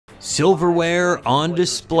Silverware on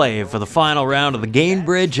display for the final round of the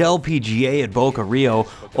Gainbridge LPGA at Boca Rio.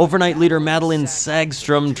 Overnight leader Madelene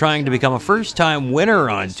Sagstrom trying to become a first-time winner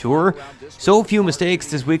on tour. So few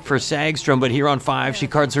mistakes this week for Sagstrom, but here on 5, she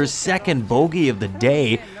cards her second bogey of the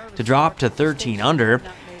day to drop to 13 under.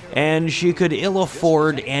 And she could ill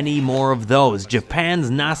afford any more of those.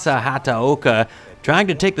 Japan's Nasa Hataoka trying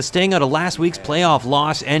to take the sting out of last week's playoff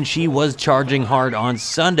loss, and she was charging hard on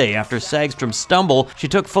Sunday. After Sagstrom's stumble, she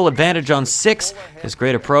took full advantage on 6. This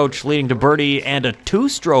great approach leading to birdie and a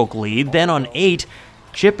 2-stroke lead. Then on 8,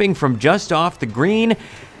 chipping from just off the green,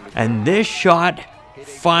 and this shot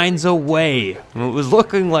finds a way. It was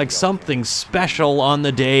looking like something special on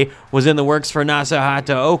the day was in the works for Nasa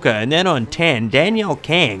Hataoka. And then on 10, Danielle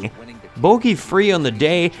Kang, bogey free on the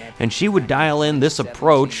day, and she would dial in this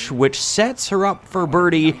approach, which sets her up for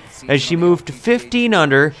birdie as she moved to 15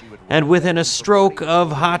 under and within a stroke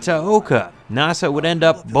of Hataoka. Nasa would end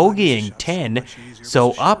up bogeying 10,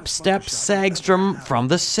 so up steps Sagstrom from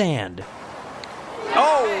the sand.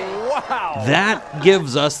 Oh, wow! That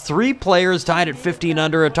gives us 3 players tied at 15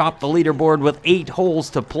 under atop the leaderboard with 8 holes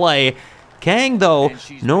to play. Kang, though,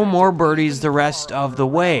 no more birdies the rest of the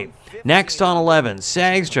way. Next on 11,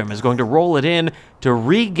 Sagstrom is going to roll it in to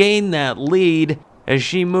regain that lead as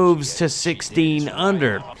she moves to 16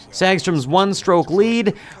 under. Sagstrom's 1-stroke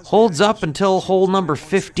lead holds up until hole number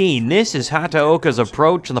 15. This is Hataoka's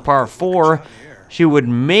approach in the par 4. She would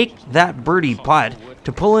make that birdie putt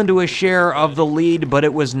to pull into a share of the lead, but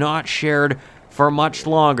it was not shared for much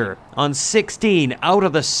longer. On 16, out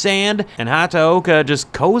of the sand, and Hataoka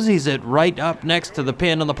just cozies it right up next to the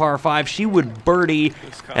pin on the par 5. She would birdie,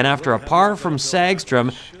 and after a par from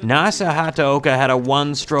Sagstrom, Nasa Hataoka had a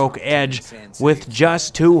 1-stroke edge with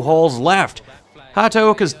just 2 holes left.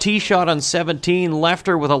 Hataoka's tee shot on 17 left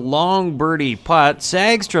her with a long birdie putt.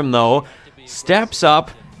 Sagstrom, though, steps up,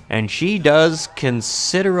 and she does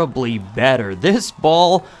considerably better. This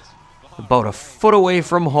ball about a foot away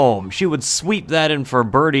from home. She would sweep that in for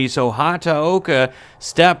birdie, so Hataoka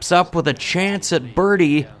steps up with a chance at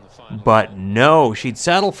birdie, but no, she'd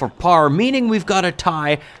settle for par, meaning we've got a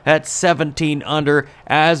tie at 17 under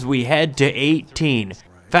as we head to 18.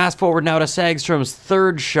 Fast forward now to Sagstrom's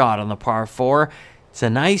 3rd shot on the par 4. It's a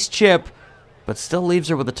nice chip, but still leaves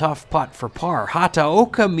her with a tough putt for par.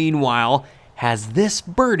 Hataoka, meanwhile, has this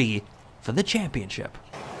birdie for the championship.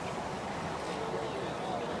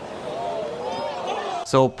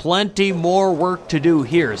 So plenty more work to do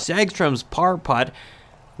here. Sagstrom's par putt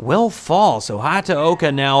will fall, so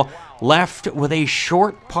Hataoka now left with a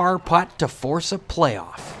short par putt to force a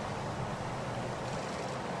playoff.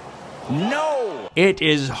 No! It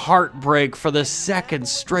is heartbreak for the 2nd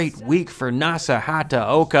straight week for Nasa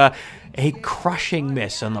Hataoka. A crushing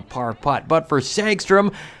miss on the par putt, but for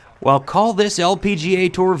Sagstrom, well, call this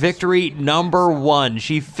LPGA Tour victory number 1.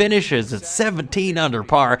 She finishes at 17 under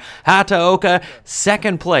par. Hataoka,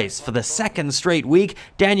 2nd place for the 2nd straight week.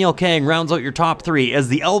 Danielle Kang rounds out your top 3 as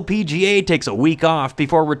the LPGA takes a week off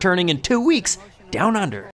before returning in 2 weeks down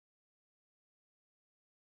under.